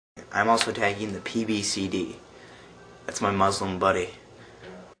I'm also tagging the PBCD. That's my Muslim buddy.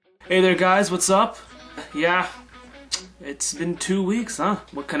 Hey there guys, what's up? Yeah, it's been 2 weeks, huh?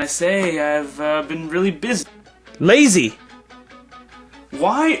 What can I say? I've been really busy. Lazy!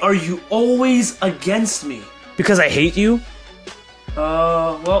 Why are you always against me? Because I hate you?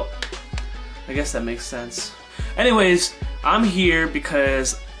 Well, I guess that makes sense. Anyways, I'm here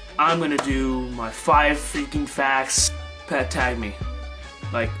because I'm gonna do my 5 freaking facts Pat tagged me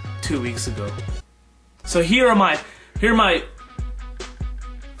like 2 weeks ago. So here are my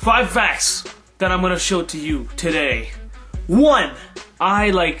 5 facts that I'm gonna show to you today. 1.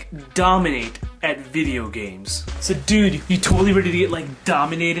 I dominate at video games. So dude, you totally ready to get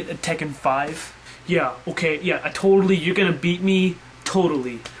dominated at Tekken 5? Yeah, okay, yeah, you're gonna beat me,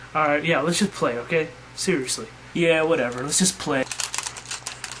 totally. Alright, yeah, let's just play, okay? Seriously. Yeah, whatever, let's just play.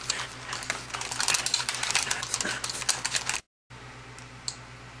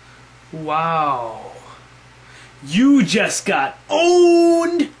 Wow. You just got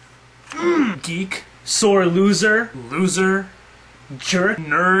owned! Geek, sore loser, jerk,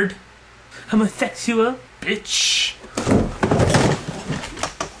 nerd, homosexual, bitch.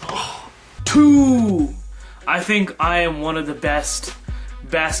 2. I think I am one of the best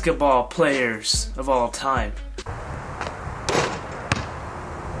basketball players of all time.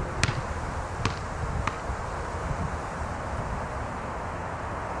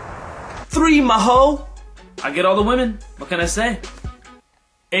 3, maho! I get all the women. What can I say?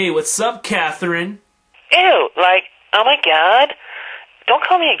 Hey, what's up, Catherine? Ew, oh my god. Don't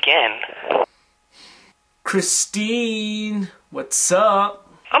call me again. Christine, what's up?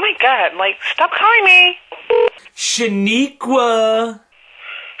 Oh my god, stop calling me. Shaniqua.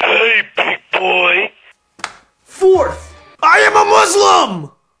 Hey, big boy. 4th, I am a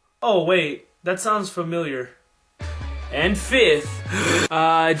Muslim! Oh, wait, that sounds familiar. And 5th,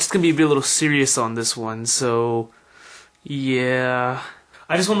 just gonna be a little serious on this one, so yeah.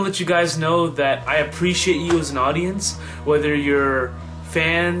 I just want to let you guys know that I appreciate you as an audience, whether you're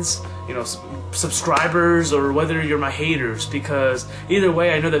fans, subscribers, or whether you're my haters, because either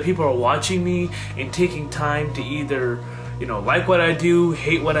way I know that people are watching me and taking time to either, like what I do,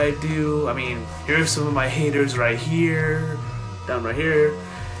 hate what I do. I mean, here's some of my haters right here, down right here,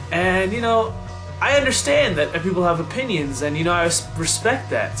 and I understand that people have opinions, and I respect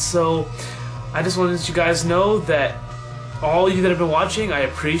that. So I just want to let you guys know that all you that have been watching, I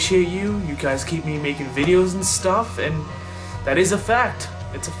appreciate you. You guys keep me making videos and stuff, and that is a fact.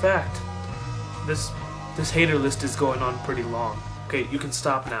 It's a fact. This hater list is going on pretty long. Okay, you can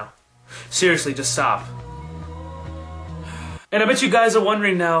stop now. Seriously, just stop. And I bet you guys are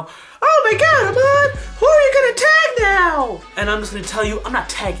wondering now, oh my god, Ahmad, who are you gonna tag now? And I'm just gonna tell you, I'm not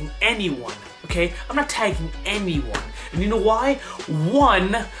tagging anyone. Okay? I'm not tagging anyone. And you know why?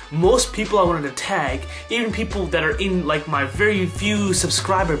 1, most people I wanted to tag, even people that are in my very few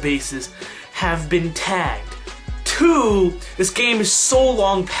subscriber bases, have been tagged. 2, this game is so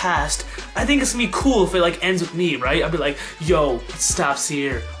long past, I think it's gonna be cool if it ends with me, right? I'll be like, yo, it stops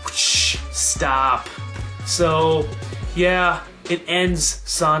here. Whoosh, stop. So, yeah, it ends,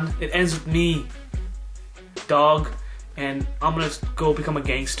 son. It ends with me, dog. And I'm gonna go become a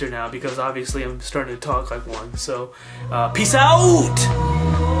gangster now because obviously I'm starting to talk like one. So, peace out!